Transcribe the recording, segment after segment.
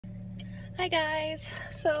Hi guys,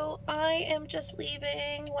 so I am just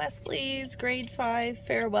leaving Wesley's grade 5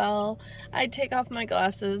 farewell. I'd take off my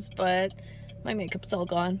glasses, but my makeup's all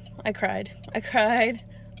gone. I cried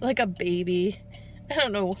like a baby. I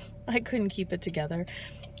don't know, I couldn't keep it together.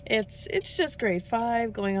 It's just grade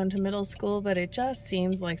 5 going on to middle school, but it just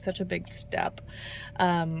seems like such a big step.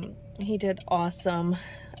 He did awesome.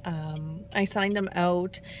 I signed him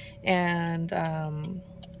out and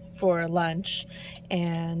for lunch,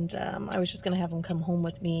 and I was just gonna have him come home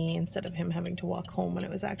with me instead of him having to walk home when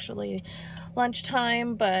it was actually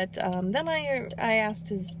lunchtime. But then I asked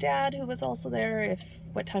his dad, who was also there,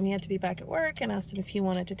 what time he had to be back at work, and asked him if he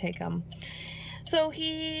wanted to take him. So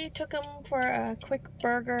he took him for a quick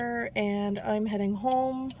burger, and I'm heading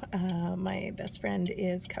home. My best friend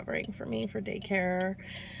is covering for me for daycare,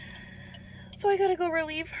 so I gotta go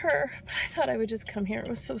relieve her. But I thought I would just come here. It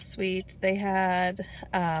was so sweet. They had,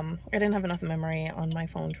 I didn't have enough memory on my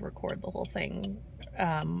phone to record the whole thing,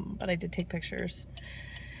 but I did take pictures.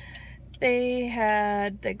 They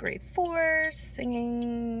had the grade 4s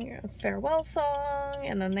singing a farewell song,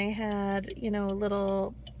 and then they had, you know, a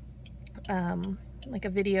little, like a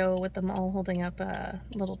video with them all holding up a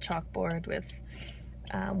little chalkboard with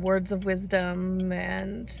words of wisdom,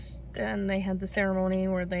 and then they had the ceremony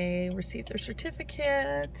where they received their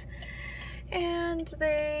certificate, and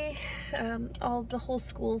they the whole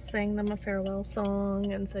school sang them a farewell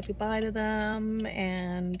song and said goodbye to them,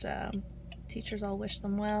 and teachers all wished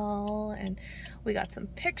them well, and we got some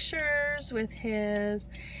pictures with his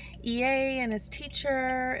EA and his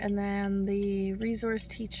teacher, and then the resource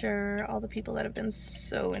teacher, all the people that have been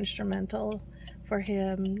so instrumental for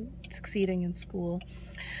him succeeding in school.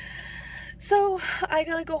 So I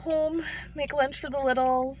gotta go home, make lunch for the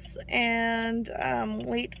littles, and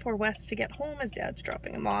wait for Wes to get home. His dad's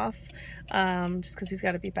dropping him off, just because he's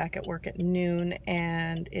got to be back at work at noon,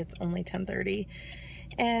 and it's only 10:30.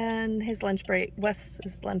 And his lunch break,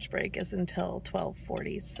 Wes's lunch break, is until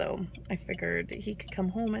 12:40. So I figured he could come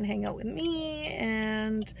home and hang out with me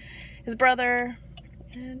and his brother,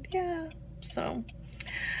 and yeah. So,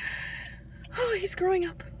 oh, he's growing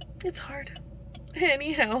up. It's hard.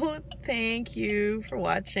 Anyhow, thank you for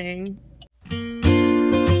watching.